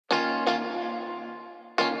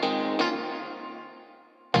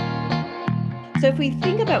So if we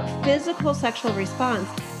think about physical sexual response,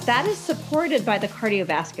 that is supported by the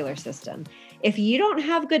cardiovascular system. If you don't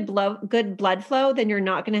have good blood flow, then you're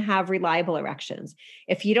not going to have reliable erections.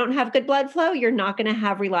 If you don't have good blood flow, you're not going to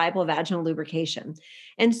have reliable vaginal lubrication.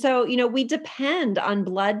 And so, we depend on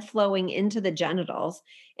blood flowing into the genitals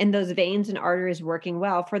and those veins and arteries working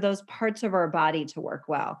well for those parts of our body to work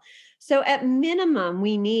well. So at minimum,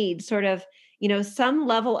 we need sort of, some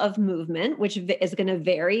level of movement, which is going to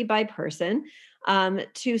vary by person,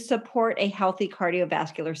 to support a healthy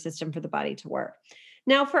cardiovascular system for the body to work.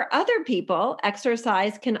 Now, for other people,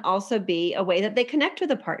 exercise can also be a way that they connect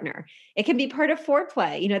with a partner. It can be part of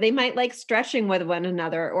foreplay. They might like stretching with one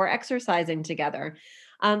another or exercising together.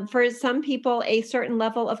 For some people, a certain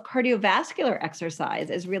level of cardiovascular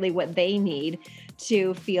exercise is really what they need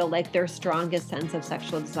to feel like their strongest sense of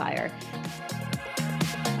sexual desire.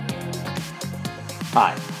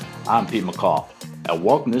 Hi, I'm Pete McCall, and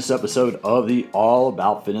welcome to this episode of the All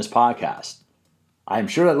About Fitness podcast. I'm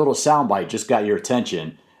sure that little soundbite just got your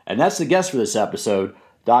attention, and that's the guest for this episode,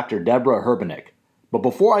 Dr. Deborah Herbenick. But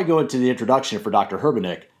before I go into the introduction for Dr.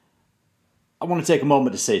 Herbenick, I want to take a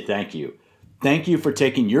moment to say thank you. Thank you for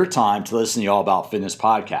taking your time to listen to the All About Fitness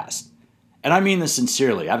podcast. And I mean this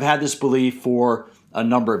sincerely. I've had this belief for a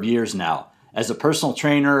number of years now. As a personal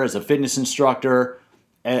trainer, as a fitness instructor,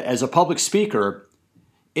 as a public speaker,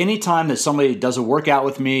 anytime that somebody does a workout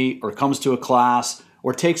with me or comes to a class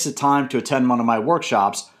or takes the time to attend one of my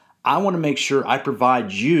workshops, I want to make sure I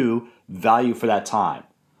provide you value for that time.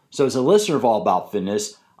 So as a listener of All About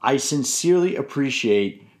Fitness, I sincerely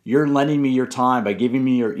appreciate your lending me your time by giving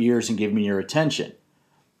me your ears and giving me your attention.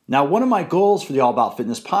 Now, one of my goals for the All About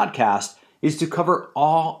Fitness podcast is to cover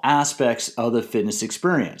all aspects of the fitness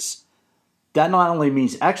experience. That not only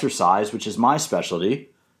means exercise, which is my specialty,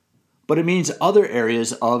 but it means other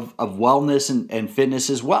areas of wellness and fitness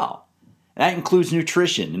as well. That includes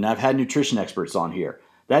nutrition, and I've had nutrition experts on here.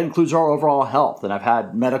 That includes our overall health, and I've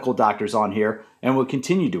had medical doctors on here, and we'll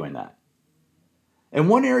continue doing that. And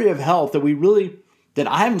one area of health that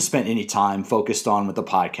I haven't spent any time focused on with the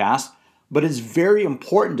podcast, but is very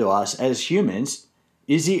important to us as humans,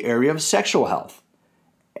 is the area of sexual health.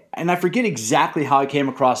 And I forget exactly how I came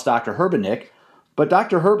across Dr. Herbenick, but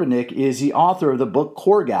Dr. Herbenick is the author of the book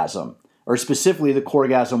Coregasm, or specifically the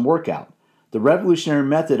Coregasm Workout, the revolutionary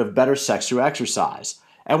method of better sex through exercise.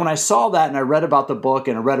 And when I saw that and I read about the book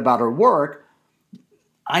and I read about her work,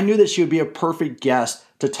 I knew that she would be a perfect guest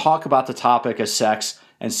to talk about the topic of sex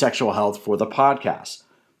and sexual health for the podcast.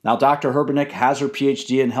 Now, Dr. Herbenick has her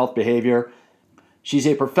PhD in health behavior. She's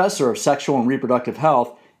a professor of sexual and reproductive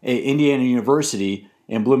health at Indiana University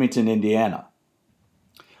in Bloomington, Indiana.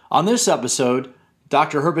 On this episode,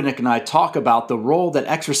 Dr. Herbenick and I talk about the role that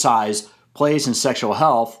exercise plays in sexual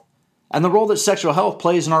health and the role that sexual health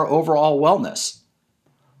plays in our overall wellness.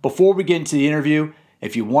 Before we get into the interview,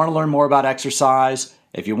 if you want to learn more about exercise,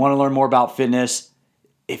 if you want to learn more about fitness,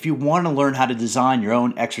 if you want to learn how to design your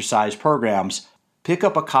own exercise programs, pick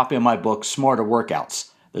up a copy of my book, Smarter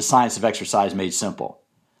Workouts, The Science of Exercise Made Simple.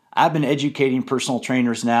 I've been educating personal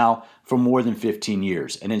trainers now for more than 15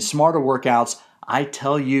 years, and in Smarter Workouts, I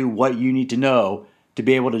tell you what you need to know to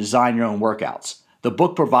be able to design your own workouts. The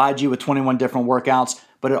book provides you with 21 different workouts,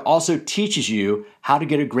 but it also teaches you how to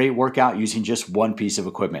get a great workout using just one piece of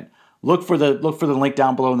equipment. Look for the link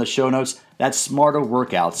down below in the show notes. That's Smarter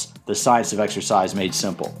Workouts, The Science of Exercise Made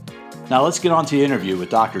Simple. Now let's get on to the interview with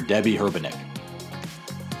Dr. Debbie Herbenick.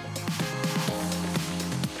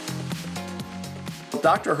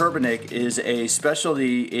 Dr. Herbenick is a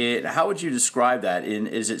specialty in, how would you describe that?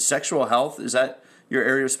 Is it sexual health? Is that your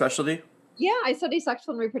area of specialty? Yeah, I study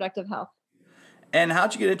sexual and reproductive health. And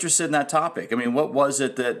how'd you get interested in that topic? I mean, what was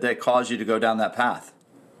it that caused you to go down that path?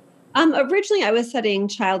 Originally, I was studying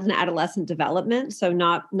child and adolescent development, so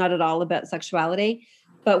not at all about sexuality.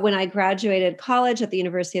 But when I graduated college at the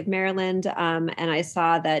University of Maryland, and I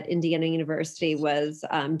saw that Indiana University was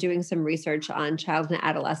doing some research on child and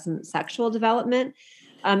adolescent sexual development,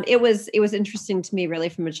 it was interesting to me, really,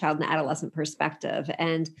 from a child and adolescent perspective.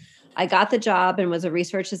 And I got the job and was a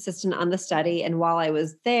research assistant on the study. And while I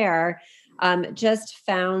was there, just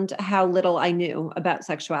found how little I knew about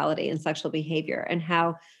sexuality and sexual behavior, and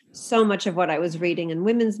how so much of what I was reading in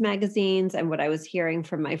women's magazines and what I was hearing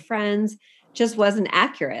from my friends just wasn't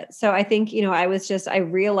accurate. So I think, I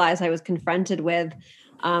realized I was confronted with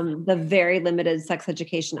the very limited sex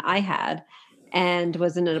education I had, and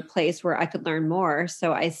was in a place where I could learn more.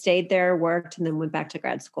 So I stayed there, worked, and then went back to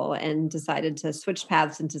grad school and decided to switch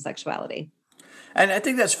paths into sexuality. And I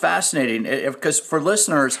think that's fascinating because for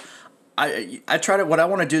listeners, I try to, what I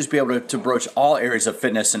want to do is be able to broach all areas of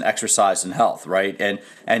fitness and exercise and health, right?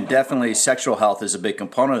 And definitely sexual health is a big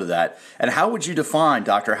component of that. And how would you define,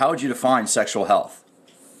 doctor, how would you define sexual health?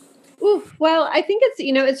 Oof. Well, I think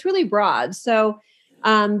it's really broad. So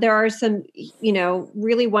there are some,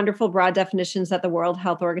 really wonderful broad definitions that the World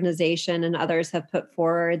Health Organization and others have put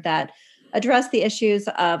forward that address the issues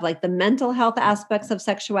of like the mental health aspects of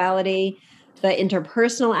sexuality, the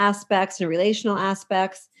interpersonal aspects and relational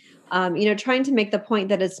aspects. Trying to make the point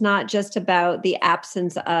that it's not just about the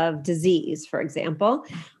absence of disease, for example,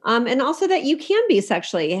 and also that you can be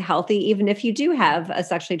sexually healthy even if you do have a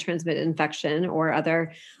sexually transmitted infection or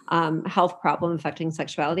other health problem affecting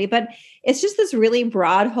sexuality. But it's just this really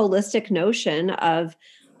broad, holistic notion of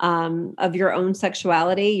your own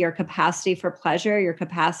sexuality, your capacity for pleasure, your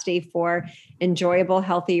capacity for enjoyable,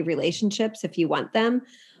 healthy relationships if you want them.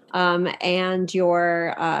 And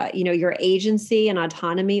your agency and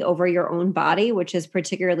autonomy over your own body, which is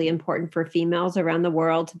particularly important for females around the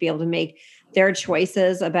world to be able to make their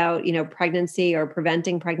choices about, pregnancy or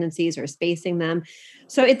preventing pregnancies or spacing them.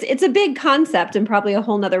 So it's a big concept and probably a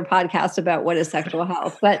whole nother podcast about what is sexual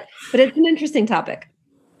health, but it's an interesting topic.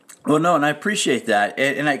 Well, no, and I appreciate that,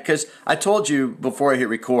 because I told you before I hit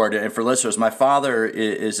record, and for listeners, my father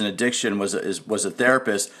is an addiction was a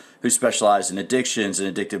therapist who specialized in addictions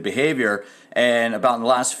and addictive behavior, and about in the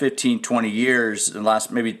last 15, 20 years, in the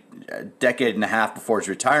last maybe a decade and a half before his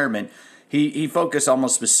retirement, he focused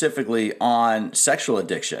almost specifically on sexual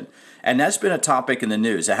addiction, and that's been a topic in the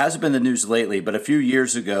news. It hasn't been the news lately, but a few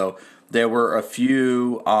years ago, there were a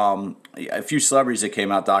few celebrities that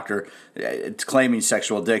came out, doctor, claiming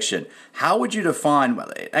sexual addiction. How would you define,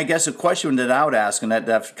 I guess a question that I would ask, and that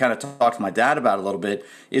I've kind of talked to my dad about a little bit,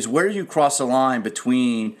 is where do you cross the line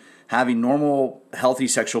between having normal, healthy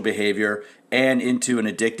sexual behavior and into an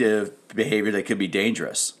addictive behavior that could be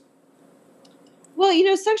dangerous?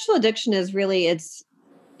 Well, sexual addiction is really its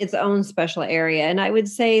own special area. And I would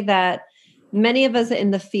say that many of us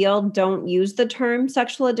in the field don't use the term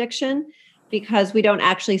sexual addiction because we don't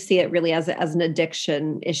actually see it really as an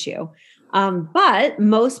addiction issue. But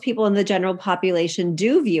most people in the general population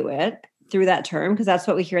do view it through that term because that's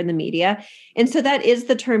what we hear in the media. And so that is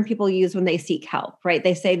the term people use when they seek help, right?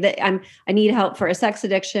 They say that I need help for a sex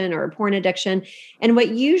addiction or a porn addiction. And what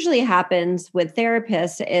usually happens with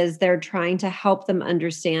therapists is they're trying to help them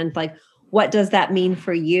understand, like, what does that mean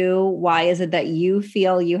for you? Why is it that you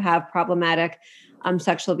feel you have problematic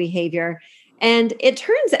sexual behavior? And it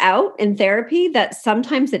turns out in therapy that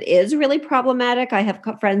sometimes it is really problematic. I have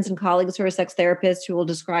friends and colleagues who are sex therapists who will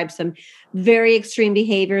describe some very extreme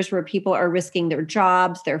behaviors where people are risking their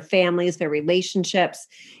jobs, their families, their relationships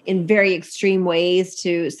in very extreme ways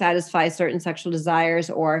to satisfy certain sexual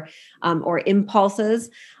desires or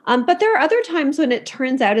impulses. But there are other times when it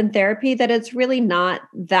turns out in therapy that it's really not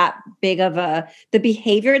that big of the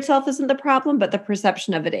behavior itself isn't the problem, but the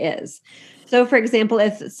perception of it is. So, for example,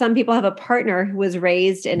 if some people have a partner who was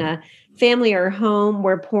raised in a family or home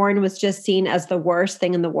where porn was just seen as the worst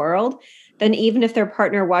thing in the world, then even if their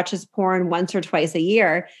partner watches porn once or twice a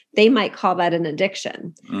year, they might call that an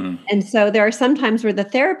addiction. Mm. And so there are some times where the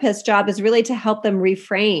therapist's job is really to help them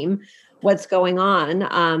reframe what's going on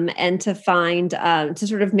and to find, to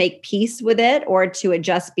sort of make peace with it or to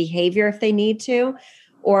adjust behavior if they need to,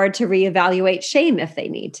 or to reevaluate shame if they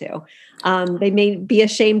need to. They may be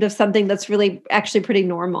ashamed of something that's really actually pretty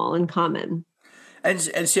normal and common. And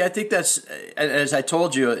see, I think that's, as I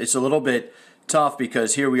told you, it's a little bit tough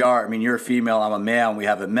because here we are. I mean, you're a female, I'm a male, and we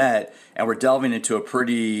haven't met, and we're delving into a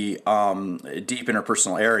pretty deep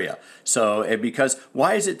interpersonal area. So, because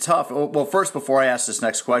why is it tough? Well, first, before I ask this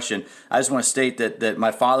next question, I just want to state that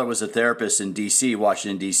my father was a therapist in D.C.,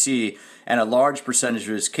 Washington, D.C., and a large percentage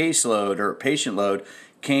of his caseload or patient load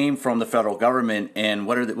came from the federal government. And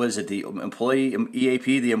the employee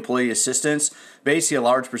EAP, the employee assistance? Basically, a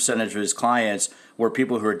large percentage of his clients were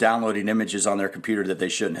people who were downloading images on their computer that they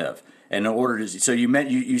shouldn't have. And in order to, so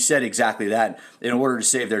you said exactly that. In order to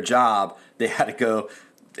save their job, they had to go.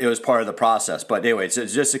 It was part of the process. But anyway, so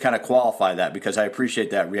it's just to kind of qualify that because I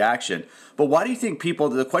appreciate that reaction. But why do you think people?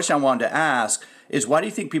 The question I wanted to ask is why do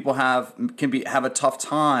you think people have a tough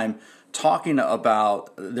time talking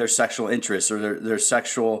about their sexual interests or their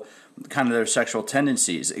sexual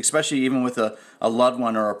tendencies, especially even with a loved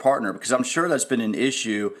one or a partner? Because I'm sure that's been an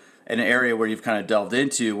issue, an area where you've kind of delved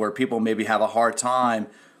into, where people maybe have a hard time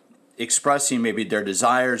expressing maybe their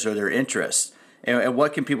desires or their interests. And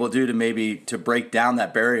what can people do to break down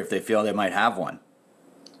that barrier if they feel they might have one?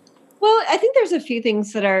 Well, I think there's a few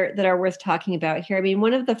things that are worth talking about here. I mean,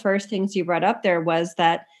 one of the first things you brought up there was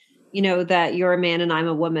that that you're a man and I'm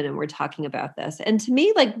a woman and we're talking about this. And to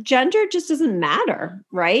me, like, gender just doesn't matter,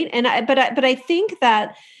 right? But I think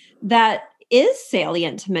that is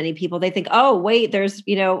salient to many people. They think, oh, wait, there's,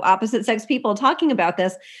 opposite sex people talking about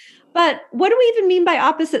this. But what do we even mean by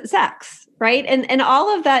opposite sex, right? And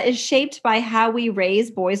all of that is shaped by how we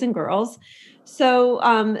raise boys and girls. So,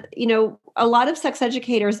 a lot of sex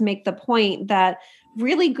educators make the point that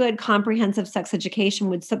really good comprehensive sex education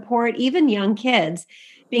would support even young kids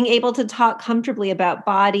being able to talk comfortably about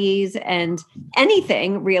bodies and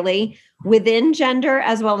anything really within gender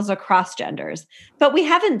as well as across genders. But we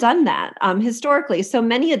haven't done that historically. So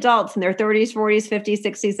many adults in their 30s, 40s, 50s,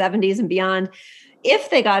 60s, 70s, and beyond, if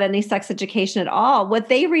they got any sex education at all, what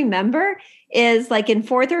they remember is like in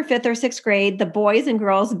fourth or fifth or sixth grade, the boys and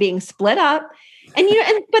girls being split up. And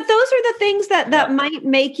but those are the things that might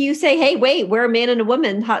make you say, hey, wait, we're a man and a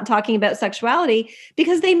woman talking about sexuality,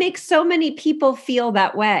 because they make so many people feel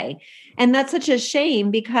that way. And that's such a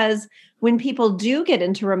shame, because when people do get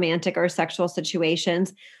into romantic or sexual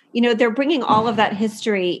situations, they're bringing all of that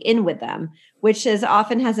history in with them, which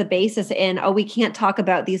often has a basis in, oh, we can't talk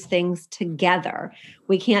about these things together.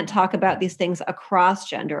 We can't talk about these things across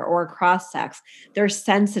gender or across sex. They're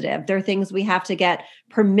sensitive. They're things we have to get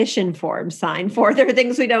permission forms signed for. They're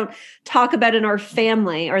things we don't talk about in our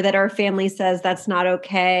family, or that our family says that's not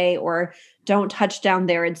okay, or don't touch down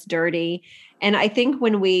there, it's dirty. And I think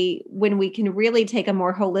when we can really take a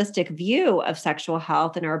more holistic view of sexual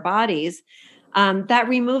health in our bodies, that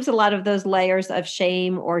removes a lot of those layers of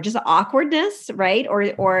shame or just awkwardness, right?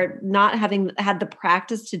 Or not having had the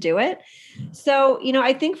practice to do it. So,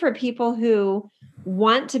 I think for people who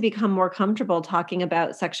want to become more comfortable talking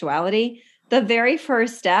about sexuality, the very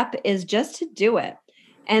first step is just to do it.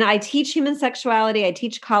 And I teach human sexuality. I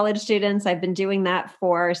teach college students. I've been doing that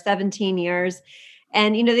for 17 years.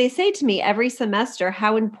 And, they say to me every semester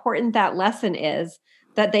how important that lesson is,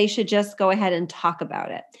 that they should just go ahead and talk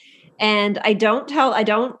about it. And I don't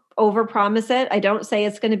overpromise it. I don't say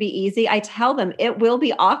it's going to be easy. I tell them it will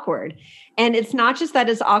be awkward. And it's not just that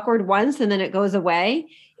it's awkward once and then it goes away.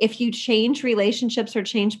 If you change relationships or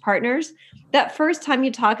change partners, that first time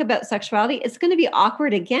you talk about sexuality, it's going to be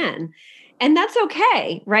awkward again. And that's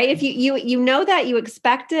okay, right? If you know that, you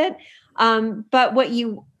expect it. But what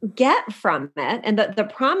you get from it, and the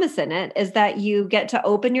promise in it, is that you get to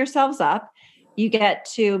open yourselves up. You get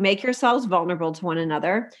to make yourselves vulnerable to one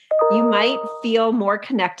another. You might feel more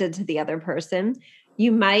connected to the other person.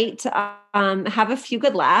 You might have a few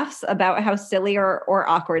good laughs about how silly or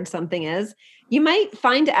awkward something is. You might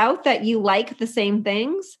find out that you like the same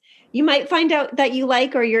things. You might find out that you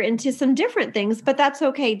like or you're into some different things, but that's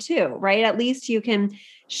okay too, right? At least you can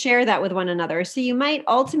share that with one another. So you might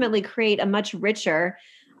ultimately create a much richer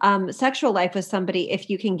sexual life with somebody if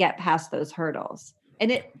you can get past those hurdles.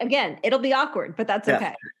 And it'll be awkward, but that's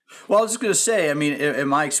okay. Well, I was just going to say, I mean, in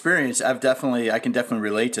my experience, I can definitely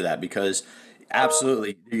relate to that, because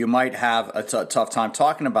absolutely, you might have a tough time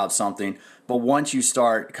talking about something, but once you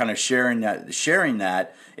start kind of sharing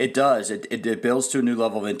that, it builds to a new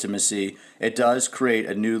level of intimacy. It does create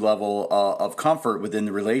a new level of comfort within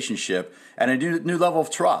the relationship, and a new level of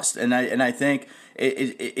trust. And I think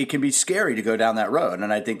it can be scary to go down that road.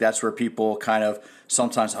 And I think that's where people kind of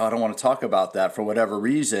sometimes, I don't want to talk about that for whatever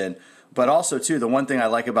reason. But also, too, the one thing I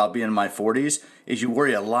like about being in my 40s is you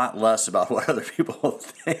worry a lot less about what other people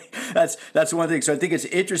think. That's one thing. So I think it's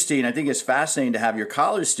interesting. I think it's fascinating to have your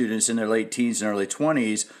college students in their late teens and early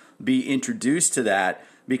 20s be introduced to that,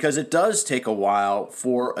 because it does take a while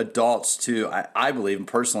for adults to, I believe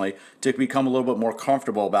personally, to become a little bit more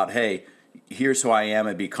comfortable about, hey, here's who I am,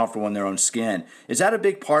 and be comfortable in their own skin. Is that a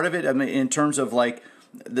big part of it? I mean, in terms of like,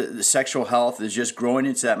 the sexual health is just growing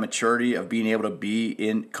into that maturity of being able to be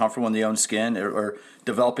comfortable in their own skin, or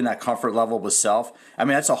developing that comfort level with self. I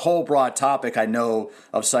mean, that's a whole broad topic, I know,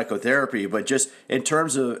 of psychotherapy, but just in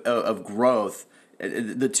terms of growth,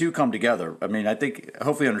 the two come together. I mean, I think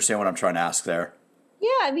hopefully you understand what I'm trying to ask there. Yeah,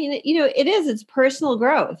 I mean, it's personal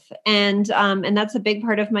growth. And that's a big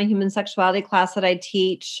part of my human sexuality class that I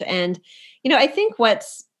teach. And, I think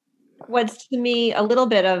what's to me a little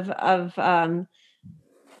bit of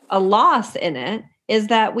a loss in it is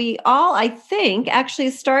that we all, I think, actually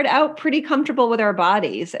start out pretty comfortable with our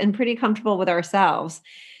bodies and pretty comfortable with ourselves.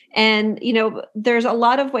 And, there's a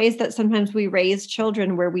lot of ways that sometimes we raise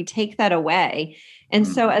children where we take that away. And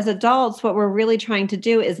so as adults, what we're really trying to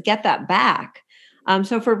do is get that back.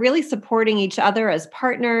 So if we're really supporting each other as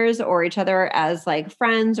partners, or each other as like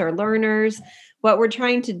friends or learners, what we're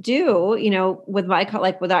trying to do, with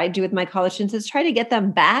what I do with my college students, is try to get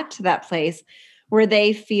them back to that place where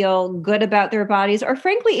they feel good about their bodies, or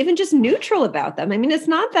frankly, even just neutral about them. I mean, it's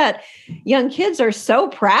not that young kids are so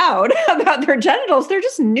proud about their genitals. They're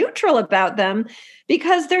just neutral about them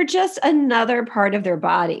because they're just another part of their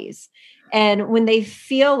bodies. And when they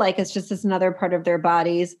feel like it's just this another part of their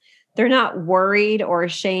bodies, they're not worried or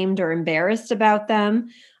ashamed or embarrassed about them.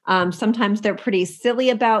 Sometimes they're pretty silly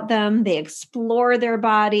about them. They explore their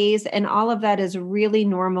bodies, and all of that is really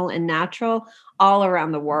normal and natural all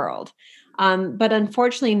around the world. But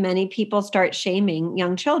unfortunately, many people start shaming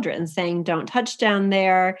young children, saying, don't touch down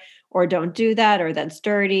there, or don't do that, or that's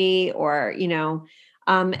dirty, or,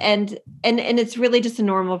 and it's really just a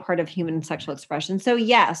normal part of human sexual expression. So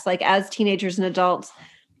yes, like as teenagers and adults,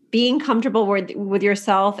 being comfortable with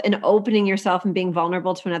yourself and opening yourself and being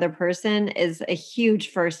vulnerable to another person is a huge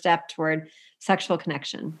first step toward sexual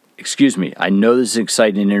connection. Excuse me, I know this is an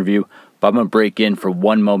exciting interview, but I'm going to break in for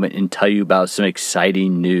one moment and tell you about some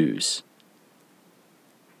exciting news.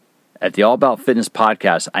 At the All About Fitness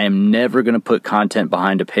podcast, I am never going to put content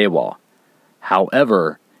behind a paywall.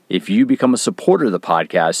 However, if you become a supporter of the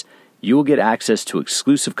podcast, you will get access to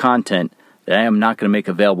exclusive content that I am not going to make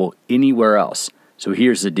available anywhere else. So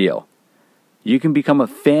here's the deal. You can become a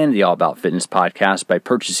fan of the All About Fitness podcast by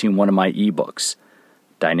purchasing one of my ebooks,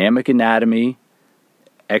 Dynamic Anatomy,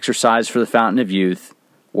 Exercise for the Fountain of Youth,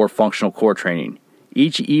 or Functional Core Training.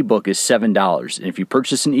 Each ebook is $7, and if you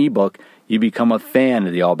purchase an ebook, you become a fan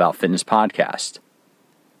of the All About Fitness podcast.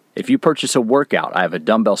 If you purchase a workout, I have a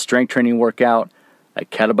dumbbell strength training workout, a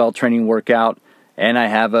kettlebell training workout, and I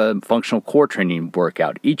have a functional core training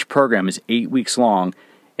workout. Each program is 8 weeks long.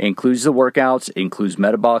 It includes the workouts, it includes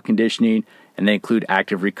metabolic conditioning, and they include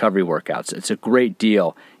active recovery workouts. It's a great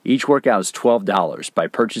deal. Each workout is $12. By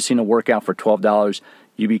purchasing a workout for $12,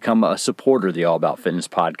 you become a supporter of the All About Fitness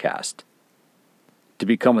podcast. To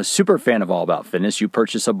become a super fan of All About Fitness, you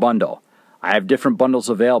purchase a bundle. I have different bundles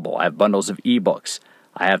available. I have bundles of ebooks.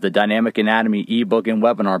 I have the Dynamic Anatomy ebook and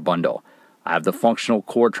webinar bundle. I have the Functional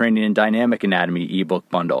Core Training and Dynamic Anatomy ebook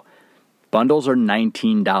bundle. Bundles are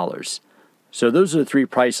 $19. So those are the three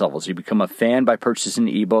price levels. You become a fan by purchasing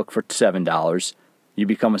the ebook for $7. You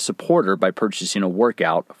become a supporter by purchasing a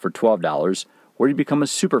workout for $12. Or you become a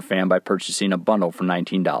super fan by purchasing a bundle for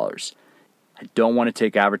 $19. I don't want to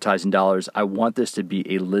take advertising dollars. I want this to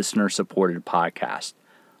be a listener-supported podcast.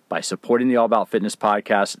 By supporting the All About Fitness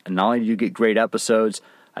podcast, not only do you get great episodes,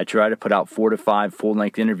 I try to put out 4 to 5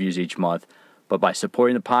 full-length interviews each month, but by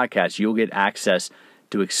supporting the podcast, you'll get access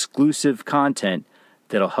to exclusive content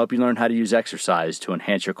that'll help you learn how to use exercise to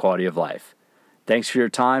enhance your quality of life. Thanks for your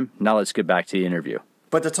time. Now let's get back to the interview.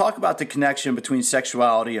 But to talk about the connection between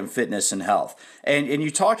sexuality and fitness and health. And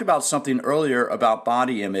you talked about something earlier about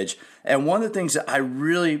body image. And one of the things that I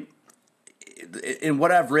really, in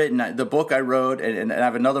what I've written, the book I wrote, and I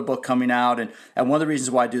have another book coming out, and one of the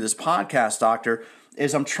reasons why I do this podcast, Doctor,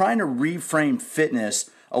 is I'm trying to reframe fitness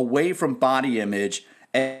away from body image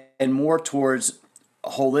and more towards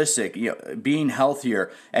holistic, being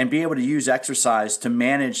healthier and being able to use exercise to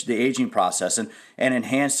manage the aging process and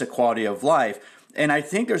enhance the quality of life. And I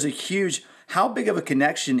think there's a huge, how big of a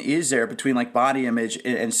connection is there between like body image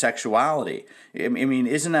and sexuality? I mean,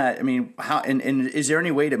 isn't that, how, and is there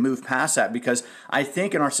any way to move past that? Because I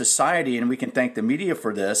think in our society, and we can thank the media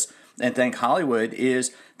for this and thank Hollywood,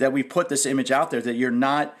 is that we put this image out there that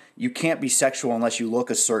you can't be sexual unless you look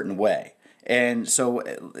a certain way. And so,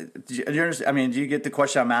 do you get the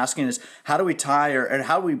question I'm asking is how do we tie or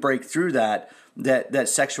how do we break through that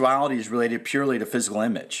sexuality is related purely to physical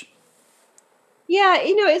image? Yeah,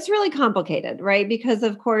 it's really complicated, right? Because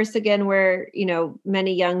of course, again, where,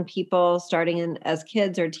 many young people starting as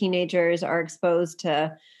kids or teenagers are exposed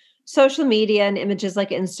to social media and images like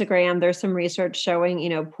Instagram. There's some research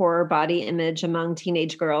showing, poor body image among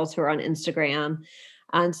teenage girls who are on Instagram.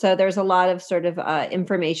 And so there's a lot of sort of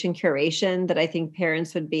information curation that I think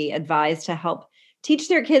parents would be advised to help teach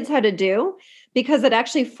their kids how to do, because it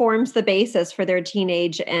actually forms the basis for their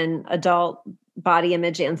teenage and adult body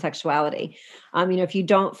image and sexuality. If you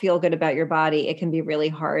don't feel good about your body, it can be really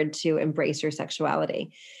hard to embrace your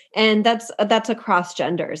sexuality. And that's across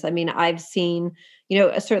genders. I've seen,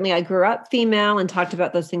 certainly I grew up female and talked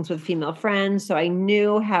about those things with female friends. So I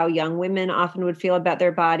knew how young women often would feel about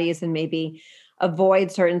their bodies and maybe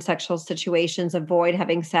avoid certain sexual situations, avoid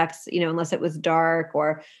having sex, unless it was dark,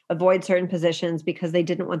 or avoid certain positions because they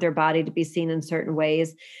didn't want their body to be seen in certain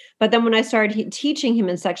ways. But then when I started teaching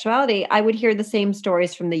human sexuality, I would hear the same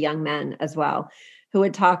stories from the young men as well, who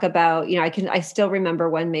would talk about, I still remember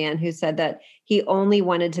one man who said that he only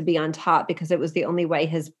wanted to be on top because it was the only way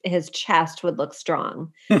his chest would look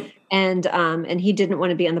strong. And he didn't want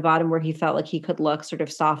to be on the bottom where he felt like he could look sort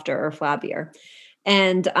of softer or flabbier.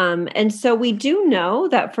 And so we do know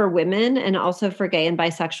that for women and also for gay and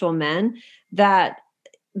bisexual men, that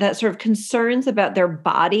sort of concerns about their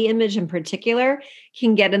body image in particular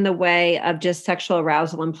can get in the way of just sexual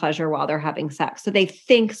arousal and pleasure while they're having sex. So they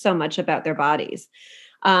think so much about their bodies.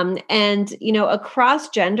 And across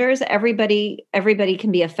genders, everybody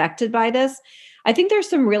can be affected by this. I think there's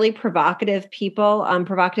some really provocative people,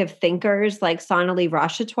 provocative thinkers like Sonali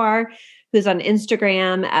Rochatoire, who's on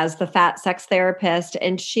Instagram as the fat sex therapist,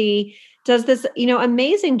 and she does this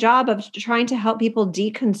amazing job of trying to help people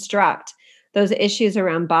deconstruct those issues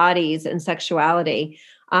around bodies and sexuality.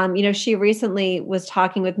 She recently was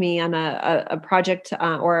talking with me on a project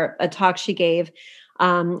or a talk she gave.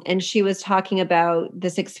 And she was talking about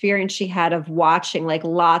this experience she had of watching like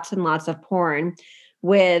lots and lots of porn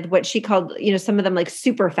with what she called, some of them like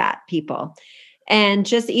super fat people. And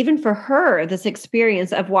just even for her, this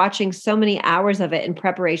experience of watching so many hours of it in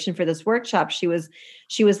preparation for this workshop she was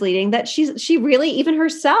leading, that she really, even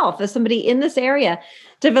herself as somebody in this area,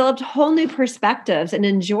 developed whole new perspectives and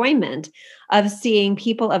enjoyment of seeing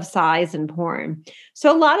people of size in porn.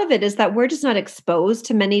 So a lot of it is that we're just not exposed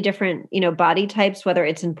to many different, body types, whether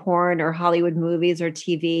it's in porn or Hollywood movies or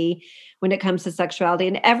TV, when it comes to sexuality.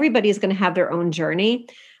 And everybody's going to have their own journey.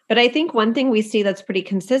 But I think one thing we see that's pretty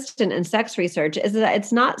consistent in sex research is that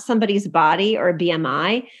it's not somebody's body or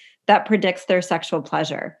BMI that predicts their sexual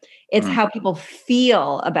pleasure. It's how people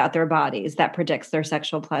feel about their bodies that predicts their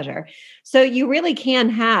sexual pleasure. So you really can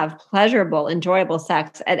have pleasurable, enjoyable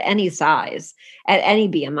sex at any size, at any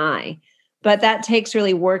BMI. But that takes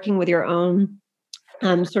really working with your own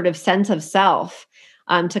sort of sense of self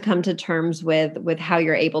to come to terms with how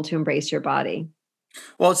you're able to embrace your body.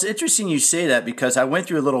 Well, it's interesting you say that, because I went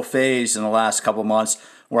through a little phase in the last couple of months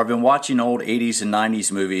where I've been watching old 80s and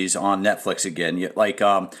 90s movies on Netflix again. Like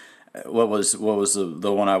what was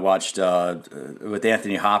the one I watched with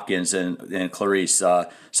Anthony Hopkins and Clarice,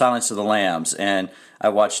 Silence of the Lambs, and I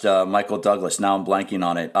watched Michael Douglas. Now I'm blanking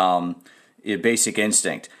on it. Basic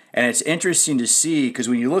Instinct. And it's interesting to see, because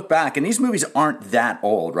when you look back, and these movies aren't that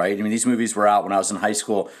old, right? I mean, these movies were out when I was in high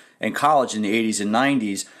school and college in the 80s and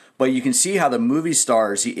 90s. But you can see how the movie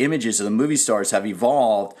stars, the images of the movie stars have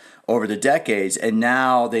evolved over the decades, and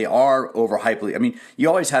now they are overhyped. I mean, you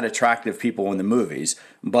always had attractive people in the movies,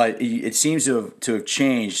 but it seems to have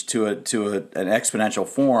changed to an exponential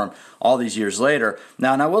form all these years later.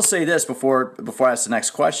 Now, and I will say this before I ask the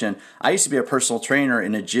next question, I used to be a personal trainer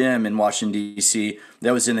in a gym in Washington, D.C.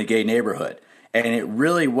 that was in the gay neighborhood, and it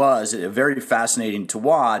really was very fascinating to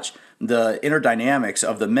watch the inner dynamics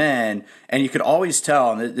of the men. And you could always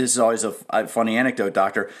tell, and this is always a funny anecdote,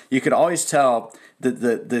 Doctor, you could always tell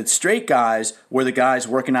the straight guys were the guys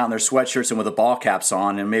working out in their sweatshirts and with the ball caps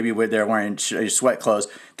on, and maybe they're wearing sweat clothes.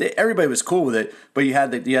 Everybody was cool with it, but you had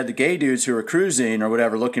the gay dudes who were cruising or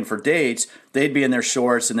whatever, looking for dates. They'd be in their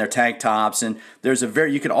shorts and their tank tops, and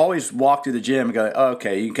you could always walk through the gym and go, oh,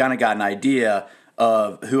 okay, you kind of got an idea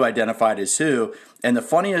of who identified as who. And the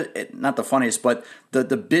funniest, not the funniest, but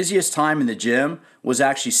the busiest time in the gym was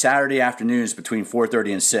actually Saturday afternoons between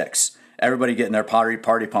 4:30 and 6. Everybody getting their party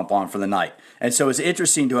pump on for the night. And so it's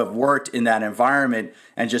interesting to have worked in that environment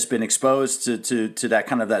and just been exposed to that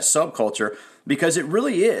kind of that subculture, because it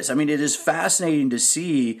really is. I mean, it is fascinating to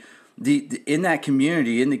see in that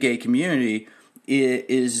community, in the gay community,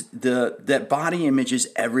 that body image is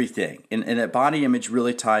everything. And that body image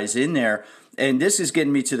really ties in there. And this is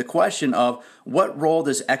getting me to the question of, what role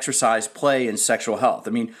does exercise play in sexual health?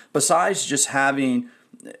 I mean, besides just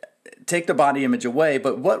take the body image away,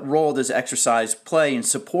 but what role does exercise play in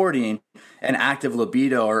supporting an active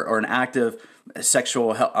libido or an active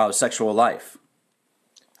sexual life?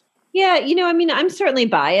 Yeah, I'm certainly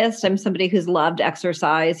biased. I'm somebody who's loved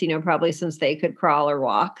exercise, probably since they could crawl or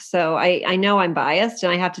walk. So I know I'm biased,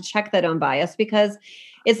 and I have to check that own bias, because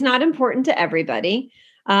it's not important to everybody.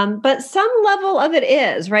 But some level of it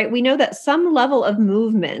is, right? We know that some level of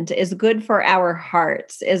movement is good for our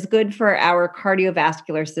hearts, is good for our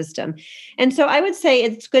cardiovascular system. And so I would say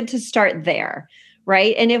it's good to start there,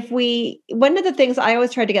 right? And one of the things I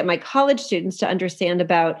always try to get my college students to understand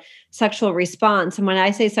about sexual response, and when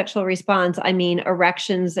I say sexual response, I mean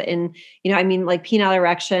erections I mean like penile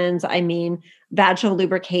erections, I mean vaginal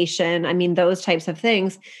lubrication, I mean those types of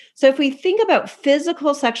things. So if we think about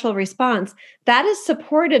physical sexual response, that is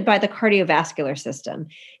supported by the cardiovascular system.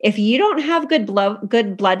 If you don't have good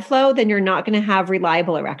blood flow, then you're not going to have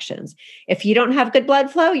reliable erections. If you don't have good blood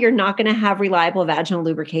flow, you're not going to have reliable vaginal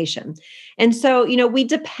lubrication. And so, we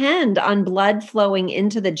depend on blood flowing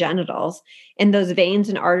into the genitals and those veins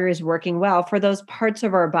and arteries working well for those parts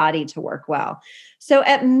of our body to work well. So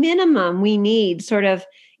at minimum, we need sort of,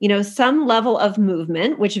 some level of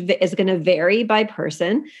movement, which is going to vary by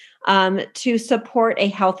person, to support a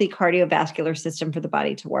healthy cardiovascular system for the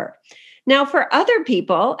body to work. Now, for other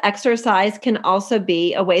people, exercise can also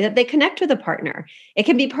be a way that they connect with a partner. It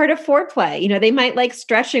can be part of foreplay. They might like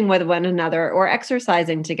stretching with one another or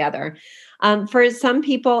exercising together. For some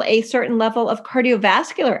people, a certain level of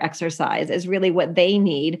cardiovascular exercise is really what they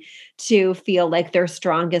need to feel like their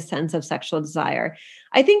strongest sense of sexual desire.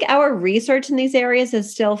 I think our research in these areas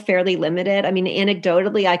is still fairly limited. I mean,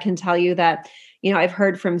 anecdotally, I can tell you that I've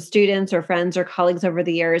heard from students or friends or colleagues over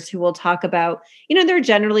the years who will talk about, they're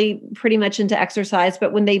generally pretty much into exercise,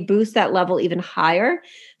 but when they boost that level even higher,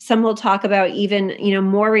 some will talk about even,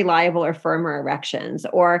 more reliable or firmer erections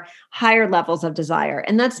or higher levels of desire.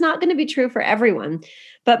 And that's not going to be true for everyone.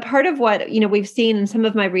 But part of what, we've seen in some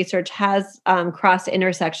of my research has crossed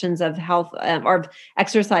intersections of health or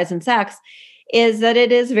exercise and sex is that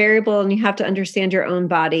it is variable and you have to understand your own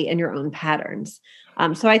body and your own patterns.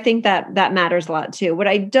 So I think that matters a lot too. What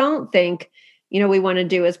I don't think, we want to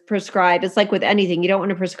do is prescribe. It's like with anything, you don't want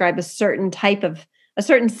to prescribe a certain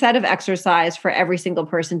set of exercise for every single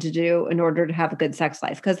person to do in order to have a good sex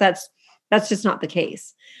life, because that's just not the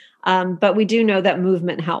case. But we do know that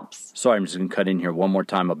movement helps. Sorry, I'm just going to cut in here one more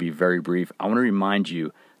time. I'll be very brief. I want to remind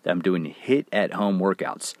you that I'm doing HIIT at home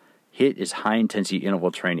workouts. HIIT is high intensity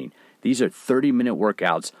interval training. These are 30-minute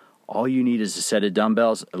workouts. All you need is a set of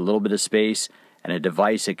dumbbells, a little bit of space, and a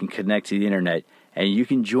device that can connect to the internet, and you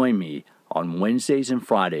can join me on Wednesdays and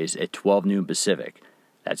Fridays at 12 noon Pacific.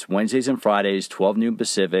 That's Wednesdays and Fridays, 12 noon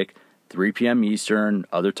Pacific, 3 p.m. Eastern,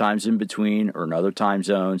 other times in between or in other time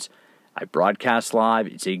zones. I broadcast live.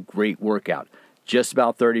 It's a great workout. Just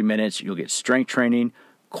about 30 minutes. You'll get strength training,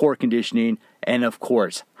 core conditioning, and of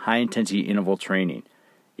course, high-intensity interval training.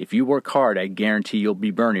 If you work hard, I guarantee you'll be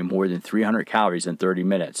burning more than 300 calories in 30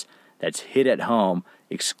 minutes. That's HIIT at home,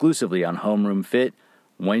 exclusively on Homeroom Fit,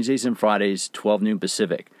 Wednesdays and Fridays, 12 noon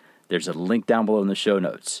Pacific. There's a link down below in the show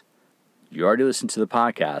notes. You already listened to the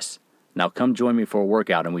podcast. Now come join me for a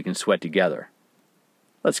workout and we can sweat together.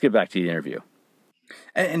 Let's get back to the interview.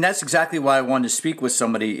 And that's exactly why I wanted to speak with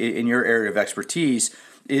somebody in your area of expertise,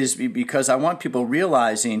 is because I want people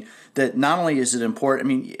realizing that not only is it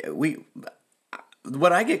important,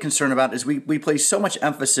 what I get concerned about is we place so much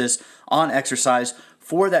emphasis on exercise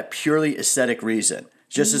for that purely aesthetic reason,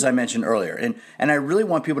 just as I mentioned earlier. And I really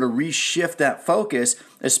want people to reshift that focus,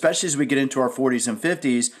 especially as we get into our 40s and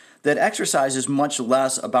 50s, that exercise is much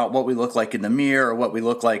less about what we look like in the mirror or what we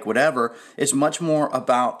look like, whatever. It's much more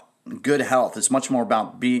about good health. It's much more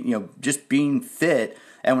about being, just being fit.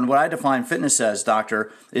 And what I define fitness as,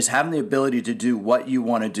 doctor, is having the ability to do what you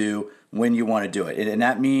want to do when you want to do it. And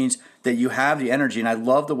that means that you have the energy. And I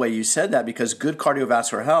love the way you said that, because good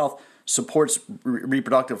cardiovascular health supports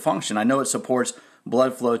reproductive function. I know it supports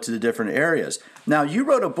blood flow to the different areas. Now, you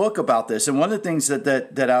wrote a book about this, and one of the things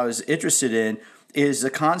that I was interested in is the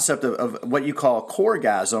concept of what you call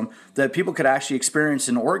coregasm, that people could actually experience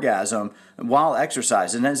an orgasm while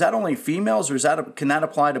exercising. And is that only females, or can that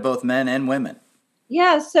apply to both men and women?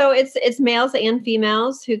 Yeah, so it's males and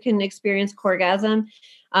females who can experience coregasm.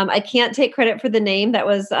 I can't take credit for the name. That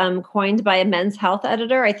was coined by a Men's Health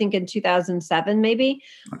editor, I think in 2007, maybe,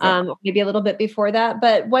 maybe a little bit before that.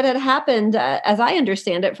 But what had happened, as I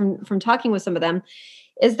understand it from talking with some of them,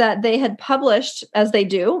 is that they had published, as they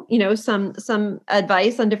do, some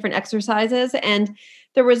advice on different exercises. And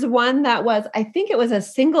there was one that was, I think it was a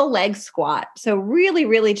single leg squat. So really,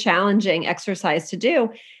 really challenging exercise to do.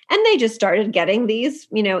 And they just started getting these,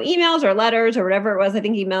 emails or letters or whatever it was, I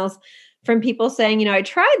think emails from people saying, I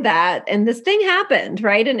tried that and this thing happened,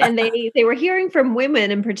 right? And they were hearing from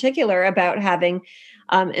women in particular about having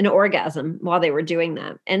an orgasm while they were doing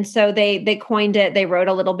that. And so they coined it, they wrote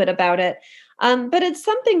a little bit about it. But it's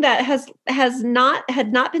something that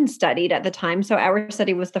had not been studied at the time. So our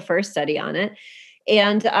study was the first study on it.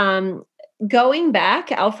 And going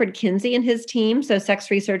back, Alfred Kinsey and his team, so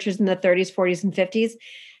sex researchers in the 30s, 40s, and 50s,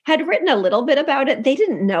 had written a little bit about it. They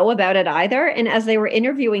didn't know about it either. And as they were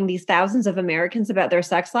interviewing these thousands of Americans about their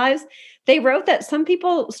sex lives, they wrote that some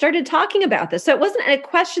people started talking about this. So it wasn't a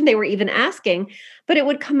question they were even asking, but it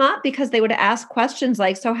would come up because they would ask questions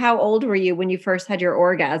like, so how old were you when you first had your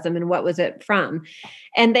orgasm and what was it from?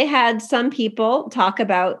 And they had some people talk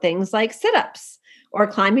about things like sit-ups or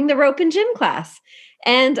climbing the rope in gym class.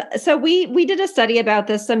 And so we did a study about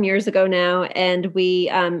this some years ago now, and we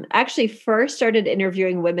actually first started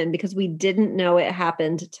interviewing women because we didn't know it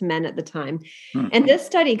happened to men at the time. And this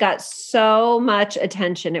study got so much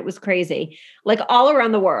attention; it was crazy. Like all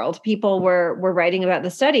around the world, people were writing about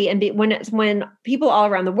the study. And when people all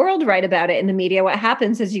around the world write about it in the media, what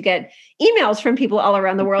happens is you get emails from people all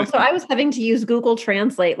around the world. So I was having to use Google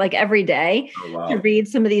Translate like every day to read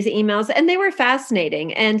some of these emails, and they were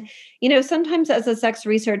fascinating. And sometimes as a sex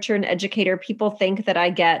researcher and educator, people think that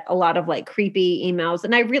I get a lot of like creepy emails,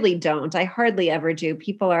 and I really don't. I hardly ever do.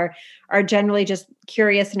 People are generally just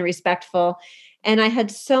curious and respectful. And I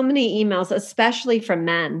had so many emails, especially from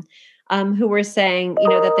men, who were saying,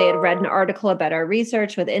 that they had read an article about our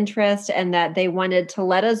research with interest, and that they wanted to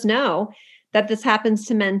let us know that this happens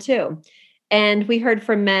to men too. And we heard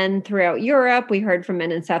from men throughout Europe. We heard from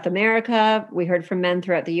men in South America. We heard from men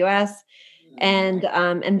throughout the US.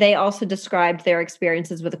 And they also described their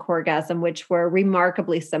experiences with a orgasm, which were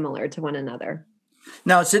remarkably similar to one another.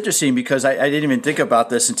 Now, it's interesting because I didn't even think about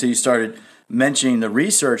this until you started mentioning the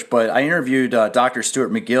research, but I interviewed Dr.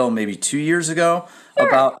 Stuart McGill maybe 2 years ago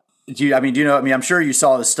about, I'm sure you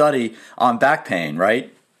saw the study on back pain,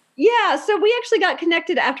 right? Yeah, so we actually got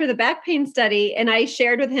connected after the back pain study, and I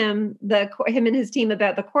shared with him him and his team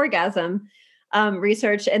about the orgasm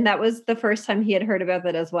research, and that was the first time he had heard about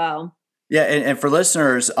that as well. Yeah, and for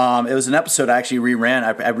listeners, it was an episode I actually reran.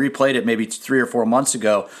 I replayed it maybe 3 or 4 months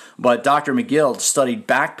ago. But Dr. McGill studied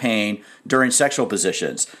back pain during sexual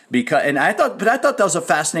positions I thought that was a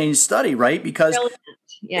fascinating study, right? Because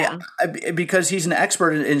because he's an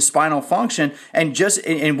expert in spinal function, and just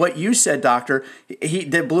in what you said, Doctor,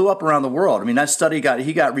 that blew up around the world. I mean, that study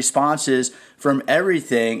got responses from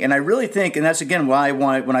everything, and I really think, and that's again why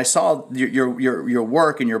when I saw your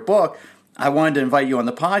work and your book, I wanted to invite you on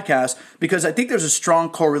the podcast because I think there's a strong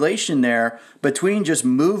correlation there between just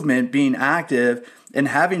movement, being active, and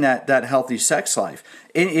having that healthy sex life.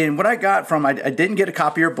 And what I got from, I didn't get a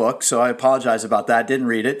copy of your book, so I apologize about that. Didn't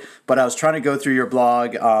read it, but I was trying to go through your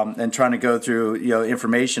blog and trying to go through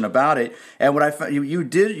information about it. And what I found, you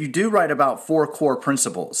do write about 4 core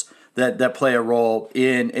principles that play a role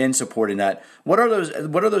in supporting that. What are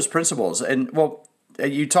those principles? And well,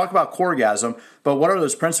 you talk about orgasm, but what are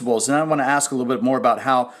those principles? And I want to ask a little bit more about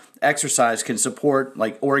how exercise can support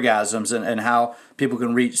like orgasms and how people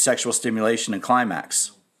can reach sexual stimulation and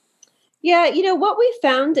climax. Yeah, what we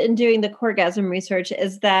found in doing the orgasm research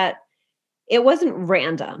is that it wasn't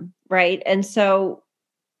random, right? And so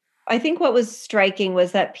I think what was striking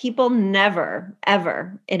was that people never,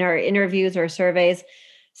 ever in our interviews or surveys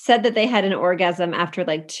said that they had an orgasm after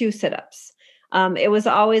like 2 sit-ups. It was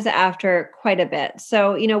always after quite a bit.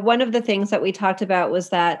 So, one of the things that we talked about was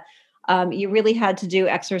that you really had to do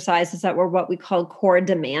exercises that were what we call core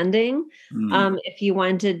demanding. If you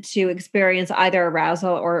wanted to experience either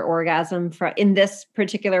arousal or orgasm in this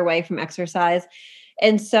particular way from exercise.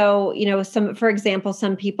 And so, for example,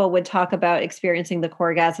 some people would talk about experiencing the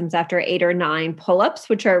orgasms after 8 or 9 pull-ups,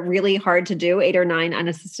 which are really hard to do, 8 or 9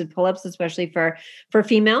 unassisted pull-ups, especially for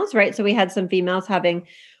females, right? So we had some females having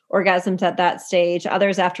orgasms at that stage,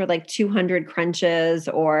 others after like 200 crunches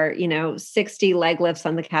or, 60 leg lifts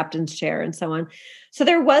on the captain's chair and so on. So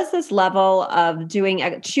there was this level of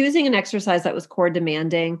choosing an exercise that was core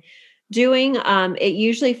demanding, doing it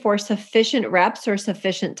usually for sufficient reps or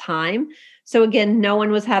sufficient time. So again, no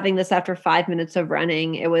one was having this after 5 minutes of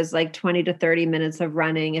running. It was like 20 to 30 minutes of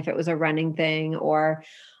running if it was a running thing. Or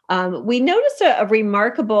we noticed a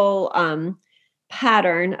remarkable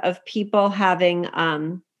pattern of people having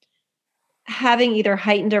either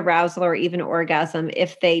heightened arousal or even orgasm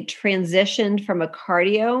if they transitioned from a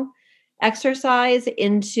cardio exercise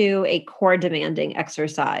into a core demanding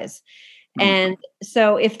exercise. And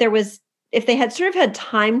so if they had sort of had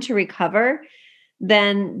time to recover,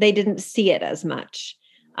 then they didn't see it as much.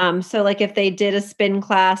 So like if they did a spin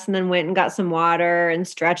class and then went and got some water and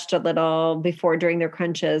stretched a little during their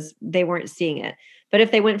crunches, they weren't seeing it. But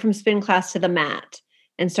if they went from spin class to the mat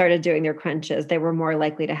and started doing their crunches, they were more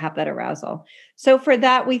likely to have that arousal. So for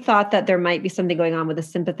that, we thought that there might be something going on with the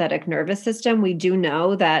sympathetic nervous system. We do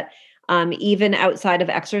know that even outside of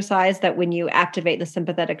exercise, that when you activate the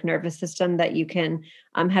sympathetic nervous system, that you can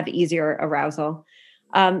have easier arousal.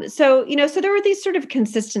 So there were these sort of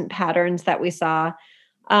consistent patterns that we saw.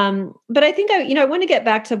 But I think I want to get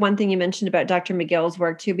back to one thing you mentioned about Dr. McGill's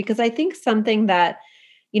work too, because I think something that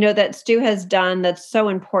that Stu has done that's so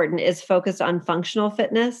important is focused on functional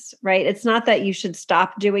fitness, right? It's not that you should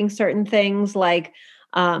stop doing certain things like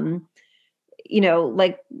deadlifts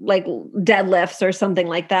or something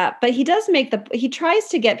like that. But he does he tries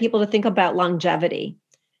to get people to think about longevity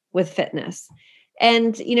with fitness.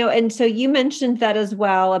 And, and so you mentioned that as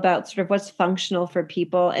well about sort of what's functional for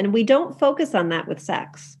people. And we don't focus on that with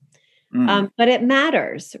sex. But it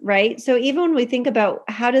matters, right? So even when we think about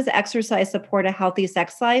how does exercise support a healthy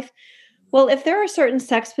sex life? Well, if there are certain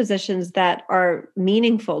sex positions that are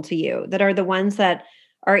meaningful to you, that are the ones that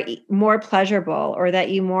are more pleasurable or that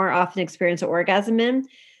you more often experience orgasm in,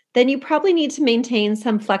 then you probably need to maintain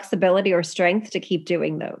some flexibility or strength to keep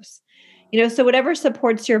doing those. So whatever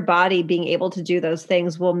supports your body being able to do those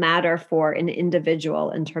things will matter for an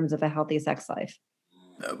individual in terms of a healthy sex life.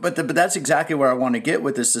 But that's exactly where I want to get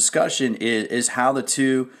with this discussion is how the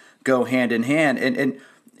two go hand in hand. And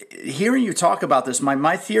hearing you talk about this,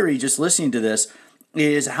 my theory, just listening to this,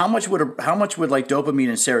 is how much would like dopamine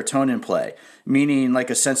and serotonin play? Meaning like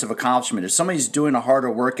a sense of accomplishment. If somebody's doing a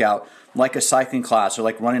harder workout, like a cycling class or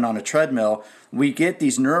like running on a treadmill, we get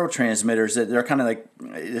these neurotransmitters that they're kind of like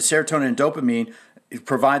the serotonin and dopamine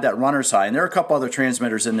provide that runner's high. And there are a couple other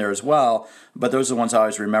transmitters in there as well, but those are the ones I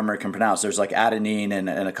always remember and can pronounce. There's like adenine and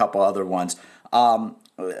a couple other ones.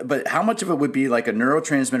 But how much of it would be like a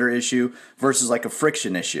neurotransmitter issue versus like a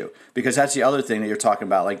friction issue? Because that's the other thing that you're talking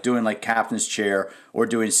about, like doing like captain's chair or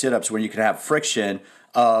doing sit-ups where you can have friction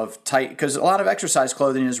of tight, because a lot of exercise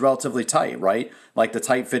clothing is relatively tight, right? Like the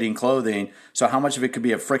tight-fitting clothing. So how much of it could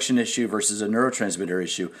be a friction issue versus a neurotransmitter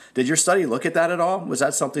issue? Did your study look at that at all? Was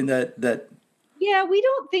that something that Yeah, we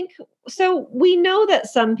don't think so. We know that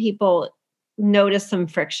some people notice some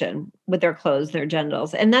friction with their clothes, their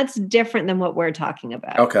genitals, and that's different than what we're talking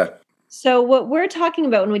about. Okay. So what we're talking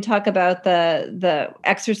about when we talk about the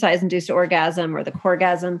exercise-induced orgasm or the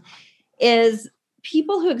corgasm is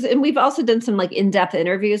people and we've also done some like in-depth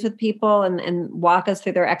interviews with people and walk us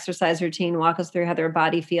through their exercise routine, walk us through how their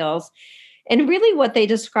body feels. And really what they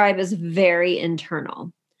describe is very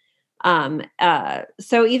internal.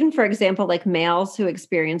 So even for example, like males who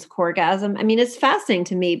experience corgasm, I mean, it's fascinating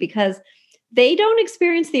to me because they don't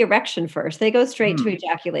experience the erection first. They go straight to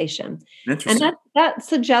ejaculation. Interesting. And that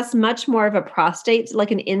suggests much more of a prostate,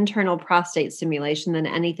 like an internal prostate stimulation than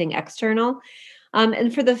anything external.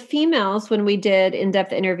 And for the females, when we did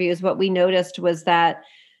in-depth interviews, what we noticed was that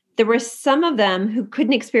there were some of them who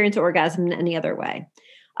couldn't experience orgasm in any other way.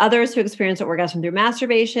 Others who experienced orgasm through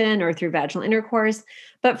masturbation or through vaginal intercourse.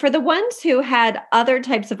 But for the ones who had other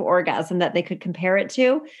types of orgasm that they could compare it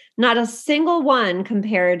to, not a single one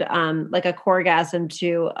compared like a corgasm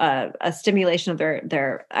to a stimulation of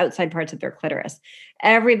their outside parts of their clitoris.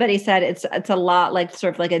 Everybody said it's a lot like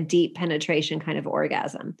sort of like a deep penetration kind of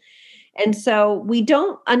orgasm. And so we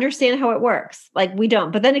don't understand how it works. Like we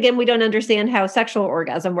don't. But then again, we don't understand how sexual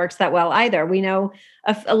orgasm works that well either. We know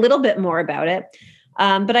a little bit more about it.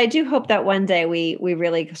 But I do hope that one day we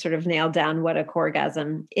really sort of nail down what a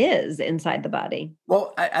corgasm is inside the body.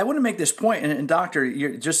 Well, I want to make this point, and doctor,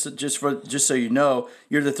 you're just so you know,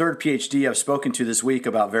 you're the third PhD I've spoken to this week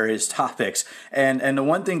about various topics, and the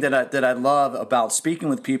one thing that I love about speaking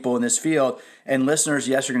with people in this field, and listeners,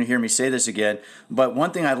 yes, you're going to hear me say this again, but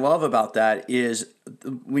one thing I love about that is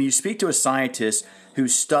when you speak to a scientist who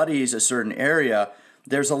studies a certain area,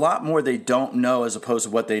 there's a lot more they don't know as opposed to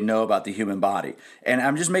what they know about the human body. And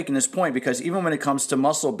I'm just making this point because even when it comes to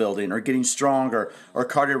muscle building or getting stronger or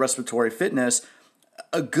cardiorespiratory fitness,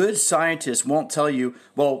 a good scientist won't tell you,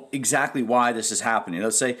 well, exactly why this is happening.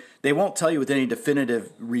 Let's say they won't tell you with any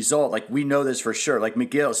definitive result, like we know this for sure. Like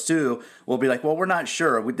McGill's too will be like, well, we're not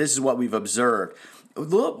sure. This is what we've observed.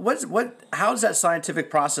 Look, how does that scientific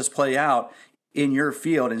process play out in your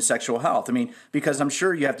field in sexual health? I mean, because I'm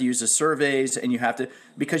sure you have to use the surveys and you have to,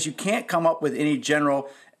 because you can't come up with any general,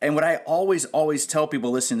 and what I always tell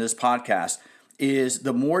people listening to this podcast is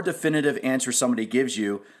the more definitive answer somebody gives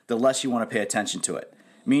you, the less you want to pay attention to it.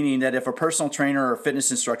 Meaning that if a personal trainer or a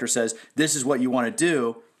fitness instructor says, this is what you want to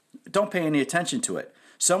do, don't pay any attention to it.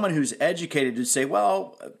 Someone who's educated would say,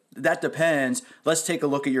 well, that depends. Let's take a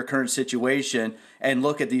look at your current situation and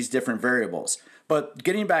look at these different variables. But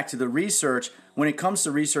getting back to the research, when it comes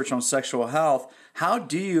to research on sexual health, how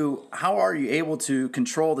are you able to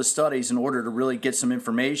control the studies in order to really get some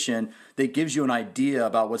information that gives you an idea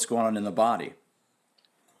about what's going on in the body?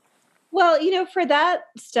 Well, for that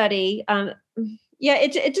study,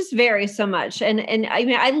 it just varies so much. And I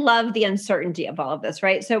mean, I love the uncertainty of all of this,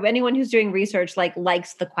 right? So anyone who's doing research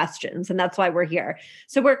likes the questions, and that's why we're here.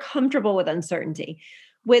 So we're comfortable with uncertainty.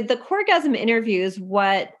 With the Corgasm interviews,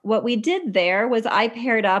 what we did there was I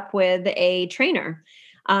paired up with a trainer.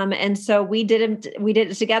 And so we did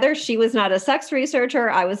it together. She was not a sex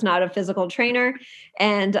researcher. I was not a physical trainer.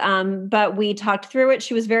 And, but we talked through it.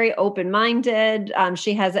 She was very open-minded.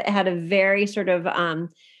 She had a very sort of,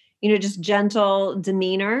 just gentle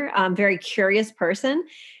demeanor, very curious person.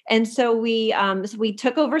 And so we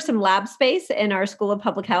took over some lab space in our School of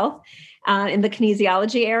Public Health in the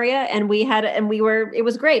kinesiology area. And it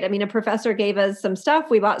was great. I mean, a professor gave us some stuff.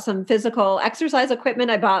 We bought some physical exercise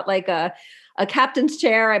equipment. I bought like a captain's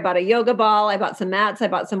chair. I bought a yoga ball. I bought some mats. I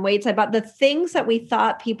bought some weights. I bought the things that we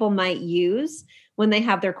thought people might use when they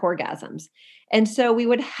have their coregasms. And so we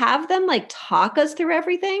would have them like talk us through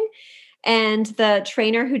everything. And the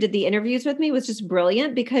trainer who did the interviews with me was just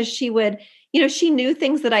brilliant because she would, she knew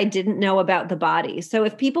things that I didn't know about the body. So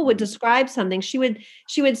if people would describe something, she would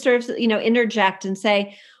sort of, interject and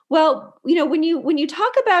say, well, when you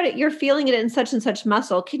talk about it, you're feeling it in such and such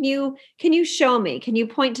muscle. Can you show me? Can you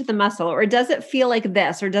point to the muscle? Or does it feel like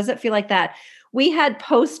this? Or does it feel like that? We had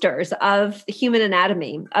posters of the human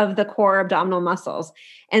anatomy of the core abdominal muscles.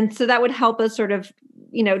 And so that would help us sort of,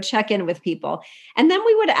 check in with people. And then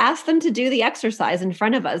we would ask them to do the exercise in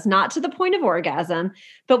front of us, not to the point of orgasm,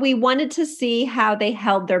 but we wanted to see how they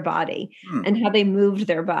held their body and how they moved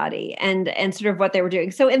their body and sort of what they were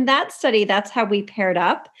doing. So in that study, that's how we paired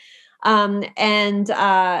up. And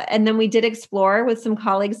then we did explore with some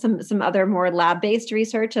colleagues, some other more lab-based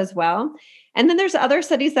research as well. And then there's other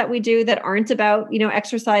studies that we do that aren't about,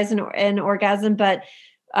 exercise and orgasm, but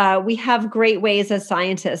we have great ways as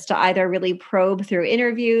scientists to either really probe through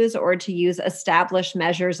interviews or to use established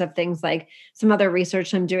measures of things like some other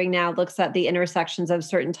research I'm doing now looks at the intersections of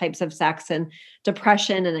certain types of sex and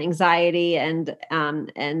depression and anxiety and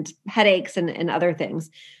headaches and other things.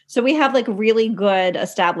 So we have like really good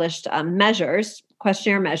established measures,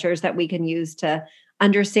 questionnaire measures that we can use to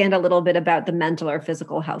understand a little bit about the mental or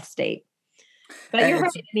physical health state. But you're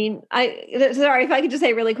right. I mean, sorry, if I could just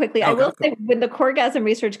say really quickly, I will say when the coregasm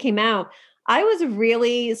research came out, I was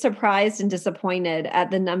really surprised and disappointed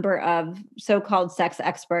at the number of so-called sex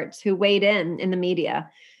experts who weighed in the media,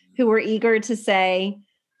 who were eager to say,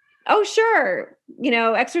 oh, sure,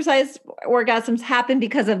 exercise orgasms happen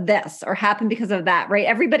because of this or happen because of that, right?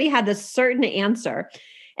 Everybody had this certain answer.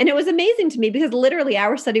 And it was amazing to me because literally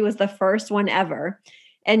our study was the first one ever.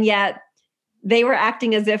 And yet they were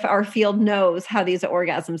acting as if our field knows how these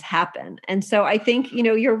orgasms happen. And so I think,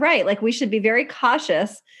 you're right. Like we should be very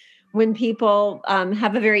cautious when people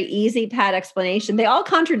have a very easy, pat explanation. They all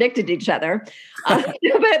contradicted each other. But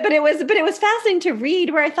it was fascinating to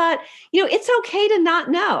read where I thought, it's okay to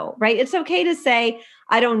not know, right? It's okay to say,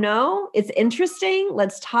 I don't know. It's interesting.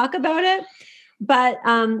 Let's talk about it. But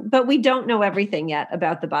we don't know everything yet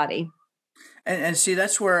about the body. And see,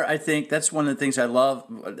 that's where I think that's one of the things I love.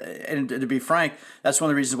 And to be frank, that's one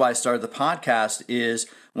of the reasons why I started the podcast is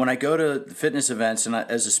when I go to fitness events and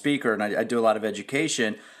as a speaker and I do a lot of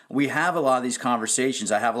education, we have a lot of these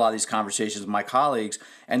conversations. I have a lot of these conversations with my colleagues,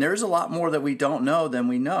 and there's a lot more that we don't know than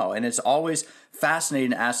we know. And it's always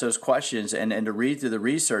fascinating to ask those questions and to read through the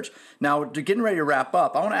research. Now, getting ready to wrap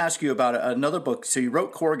up, I want to ask you about another book. So you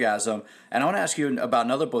wrote Coregasm, and I want to ask you about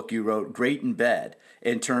another book you wrote, Great in Bed,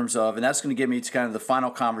 in terms of, and that's going to get me to kind of the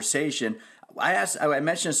final conversation. I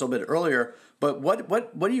mentioned this a little bit earlier, but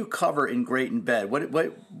what do you cover in Great in Bed?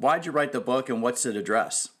 Why'd you write the book, and what's it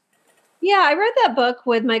address? Yeah, I wrote that book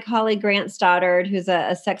with my colleague Grant Stoddard, who's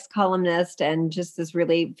a sex columnist and just this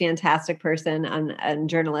really fantastic person and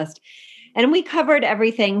journalist. And we covered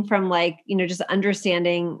everything from just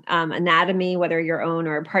understanding anatomy, whether your own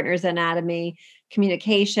or a partner's anatomy,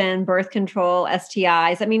 communication, birth control,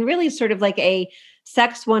 STIs. I mean, really sort of like a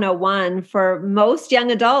sex 101 for most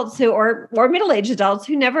young adults or middle-aged adults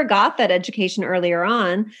who never got that education earlier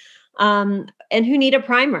on. And who need a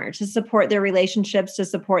primer to support their relationships, to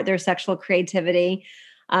support their sexual creativity,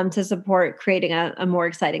 to support creating a more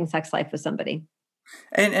exciting sex life with somebody.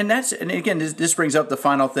 And again, this brings up the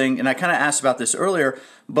final thing, and I kind of asked about this earlier,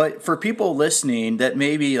 but for people listening that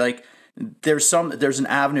maybe there's an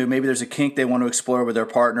avenue, maybe there's a kink they want to explore with their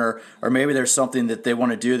partner, or maybe there's something that they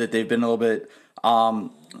want to do that they've been a little bit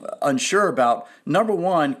unsure about. Number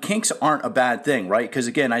one, kinks aren't a bad thing, right? Because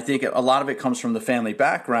again, I think a lot of it comes from the family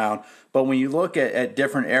background. But when you look at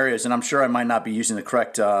different areas, and I'm sure I might not be using the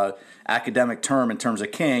correct academic term in terms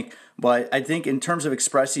of kink, but I think in terms of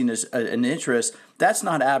expressing an interest, that's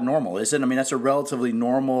not abnormal, is it? I mean, that's a relatively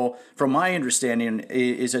normal, from my understanding,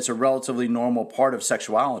 it's a relatively normal part of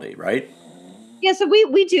sexuality, right? Yeah, so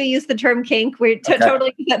we do use the term kink. We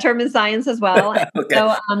totally use that term in science as well. Okay.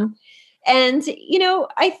 So, and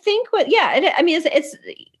I think it's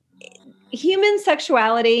human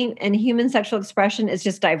sexuality and human sexual expression is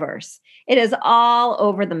just diverse. It is all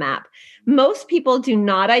over the map. Most people do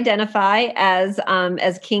not identify as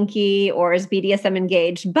kinky or as BDSM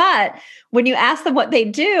engaged, but when you ask them what they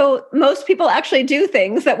do, most people actually do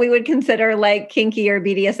things that we would consider like kinky or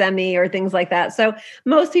BDSM-y or things like that. So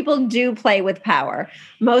most people do play with power.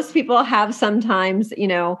 Most people have sometimes,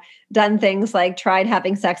 done things like tried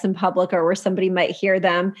having sex in public or where somebody might hear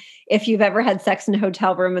them. If you've ever had sex in a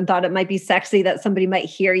hotel room and thought it might be sexy that somebody might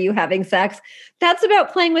hear you having sex, that's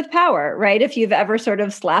about playing with power, right? If you've ever sort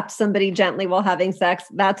of slapped somebody gently while having sex,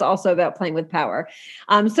 that's also about playing with power.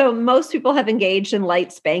 So most people have engaged in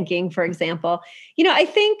light spanking, for example. I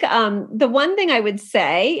think the one thing I would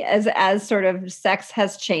say as sort of sex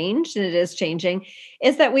has changed, and it is changing,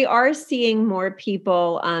 is that we are seeing more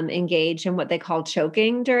people engage in what they call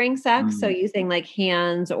choking during sex. So using like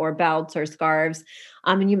hands or belts or scarves.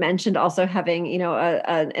 And you mentioned also having,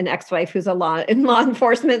 an ex-wife who's in law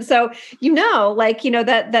enforcement. So,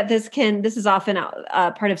 that this is often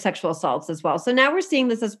part of sexual assaults as well. So now we're seeing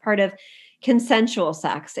this as part of consensual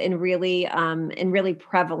sex in really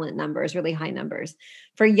prevalent numbers, really high numbers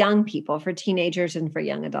for young people, for teenagers and for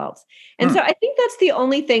young adults. And so I think that's the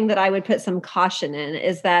only thing that I would put some caution in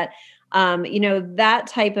is that, that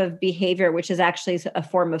type of behavior, which is actually a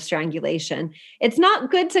form of strangulation, it's not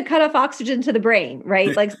good to cut off oxygen to the brain,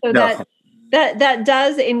 right? Like, so No. that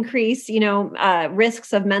does increase,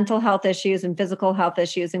 risks of mental health issues and physical health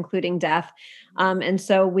issues, including death. And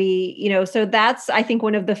so so that's, I think,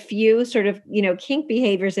 one of the few sort of, kink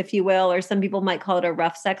behaviors, if you will, or some people might call it a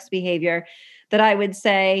rough sex behavior, that I would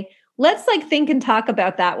say, let's think and talk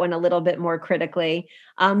about that one a little bit more critically.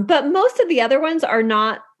 But most of the other ones are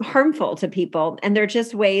not harmful to people. And they're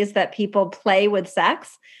just ways that people play with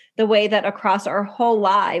sex, the way that across our whole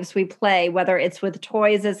lives we play, whether it's with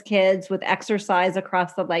toys as kids, with exercise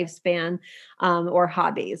across the lifespan, or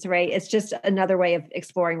hobbies, right? It's just another way of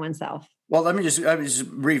exploring oneself. Well, let me just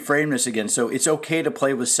reframe this again. So it's okay to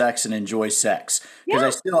play with sex and enjoy sex,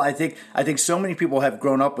 because Yeah. I think so many people have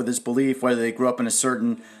grown up with this belief, whether they grew up in a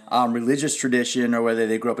certain religious tradition or whether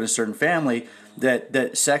they grew up in a certain family,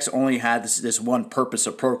 that sex only had this one purpose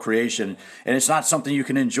of procreation, and it's not something you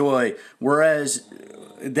can enjoy. Whereas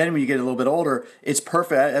then when you get a little bit older, it's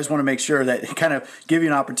perfect. I just want to make sure that kind of give you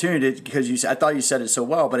an opportunity, because I thought you said it so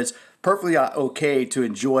well, but it's perfectly okay to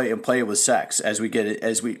enjoy and play with sex as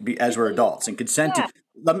we're adults and consenting. Yeah.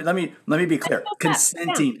 Let me be clear.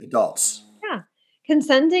 Consenting adults. Yeah.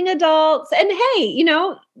 Consenting adults. And hey,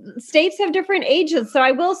 states have different ages. So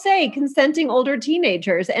I will say consenting older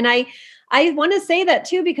teenagers. And I want to say that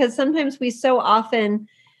too, because sometimes we so often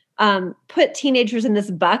put teenagers in this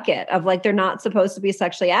bucket of like, they're not supposed to be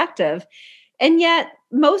sexually active. And yet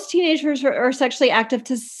most teenagers are sexually active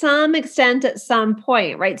to some extent at some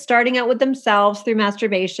point, right? Starting out with themselves through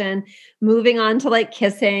masturbation, moving on to like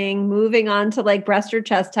kissing, moving on to like breast or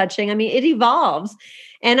chest touching. I mean, it evolves.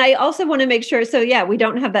 And I also want to make sure, so yeah, we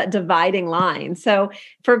don't have that dividing line. So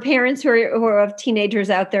for parents who are of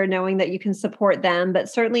teenagers out there, knowing that you can support them, but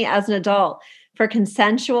certainly as an adult, for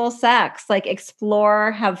consensual sex, like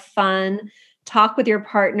explore, have fun, talk with your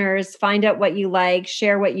partners, find out what you like,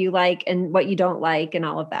 share what you like and what you don't like, and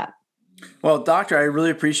all of that. Well, Doctor, I really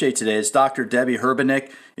appreciate today. It's Dr. Debby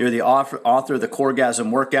Herbenick. You're the author of the Coregasm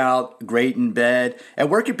Workout, Great in Bed. And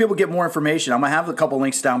where can people get more information? I'm going to have a couple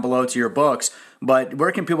links down below to your books, but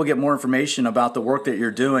where can people get more information about the work that you're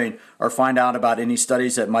doing or find out about any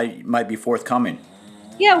studies that might be forthcoming?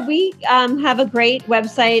 Yeah, we have a great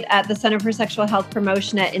website at the Center for Sexual Health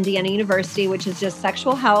Promotion at Indiana University, which is just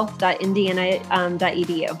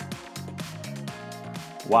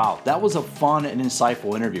sexualhealth.indiana.edu. Wow, that was a fun and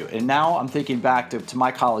insightful interview. And now I'm thinking back to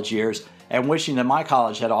my college years and wishing that my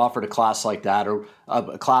college had offered a class like that, or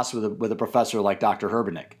a class with a professor like Dr.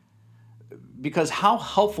 Herbenick. Because how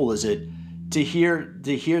helpful is it to hear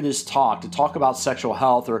this talk, to talk about sexual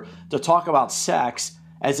health, or to talk about sex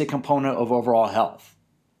as a component of overall health?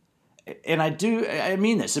 And I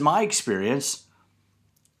mean this, in my experience,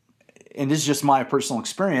 and this is just my personal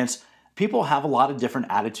experience, people have a lot of different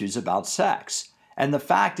attitudes about sex. And the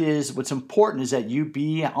fact is, what's important is that you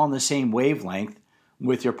be on the same wavelength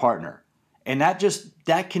with your partner. And that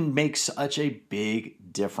can make such a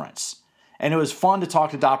big difference. And it was fun to talk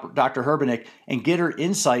to Dr. Herbenick and get her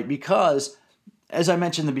insight because, as I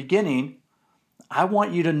mentioned in the beginning, I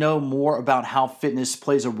want you to know more about how fitness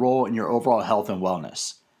plays a role in your overall health and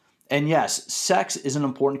wellness. And yes, sex is an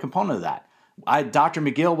important component of that. Dr.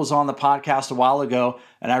 McGill was on the podcast a while ago,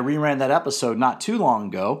 and I reran that episode not too long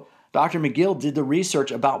ago. Dr. McGill did the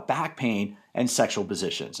research about back pain and sexual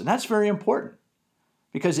positions. And that's very important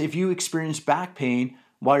because if you experience back pain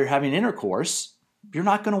while you're having intercourse, you're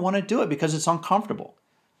not going to want to do it because it's uncomfortable.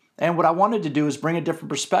 And what I wanted to do is bring a different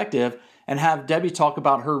perspective and have Debby talk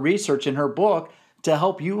about her research in her book to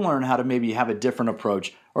help you learn how to maybe have a different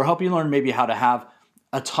approach, or help you learn maybe how to have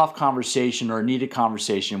a tough conversation or a needed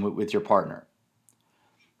conversation with your partner.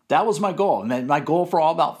 That was my goal. And my goal for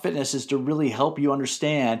All About Fitness is to really help you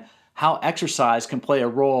understand how exercise can play a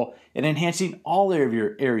role in enhancing all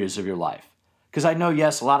areas of your life. Because I know,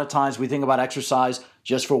 yes, a lot of times we think about exercise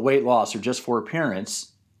just for weight loss or just for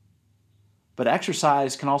appearance, but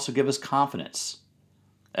exercise can also give us confidence.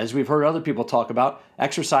 As we've heard other people talk about,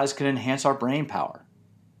 exercise can enhance our brain power.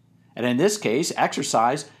 And in this case,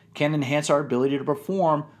 exercise can enhance our ability to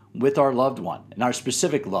perform with our loved one and our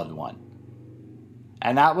specific loved one.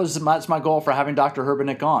 And that's my goal for having Dr.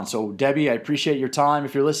 Herbenick on. So Debby, I appreciate your time.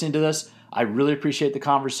 If you're listening to this, I really appreciate the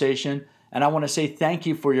conversation. And I want to say thank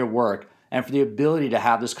you for your work and for the ability to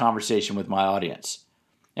have this conversation with my audience.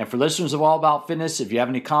 And for listeners of All About Fitness, if you have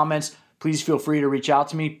any comments, please feel free to reach out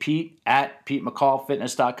to me,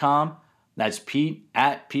 Pete@PeteMcCallFitness.com. That's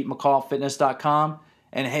Pete@PeteMcCallFitness.com.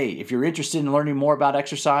 And hey, if you're interested in learning more about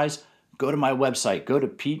exercise, go to my website. Go to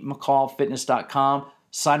PeteMcCallFitness.com.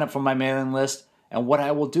 Sign up for my mailing list. And what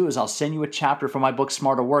I will do is I'll send you a chapter from my book,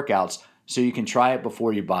 Smarter Workouts, so you can try it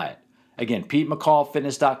before you buy it. Again,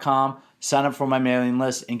 PeteMcCallFitness.com. Sign up for my mailing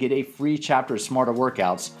list and get a free chapter of Smarter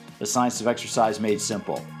Workouts, The Science of Exercise Made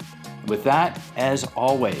Simple. With that, as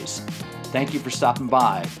always, thank you for stopping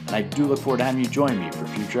by, and I do look forward to having you join me for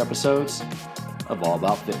future episodes of All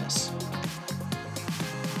About Fitness.